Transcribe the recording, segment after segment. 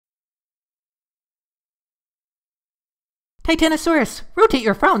Titanosaurus, rotate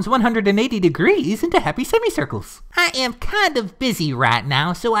your frowns 180 degrees into happy semicircles. I am kind of busy right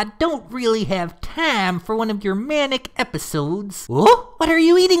now, so I don't really have time for one of your manic episodes. Oh, what are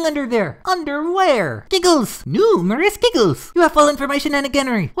you eating under there? Underwear. Giggles. Numerous giggles. You have full information and a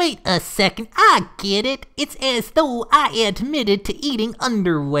gunnery. Wait a second, I get it. It's as though I admitted to eating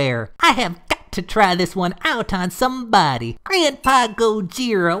underwear. I have got to try this one out on somebody. Grandpa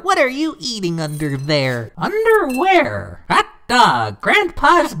Gojira, what are you eating under there? Underwear? Hot dog,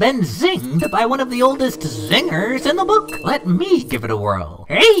 Grandpa's been zinged by one of the oldest zingers in the book. Let me give it a whirl.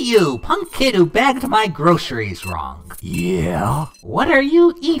 Hey you, punk kid who bagged my groceries wrong. Yeah? What are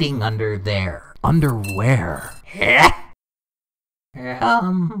you eating under there? Underwear.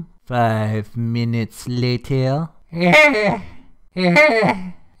 5 minutes later.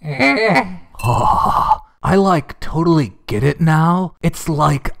 Oh, I totally get it now. It's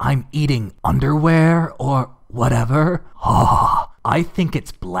like I'm eating underwear or whatever. Oh, I think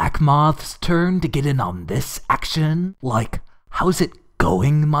it's Black Moth's turn to get in on this action. How's it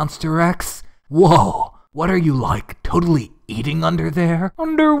going, Monster X? Whoa, what are you totally eating under there?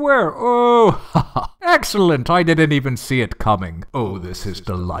 Underwear, oh, excellent, I didn't even see it coming. Oh, this is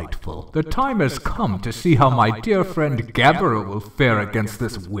delightful. The time has come to see how my dear friend Gabbro will fare against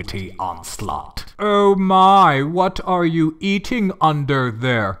this witty onslaught. Oh my, what are you eating under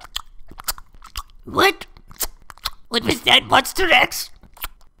there? What? What was that, Monster X?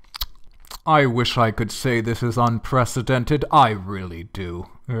 I wish I could say this is unprecedented, I really do.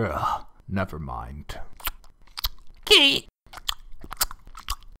 Ugh, never mind.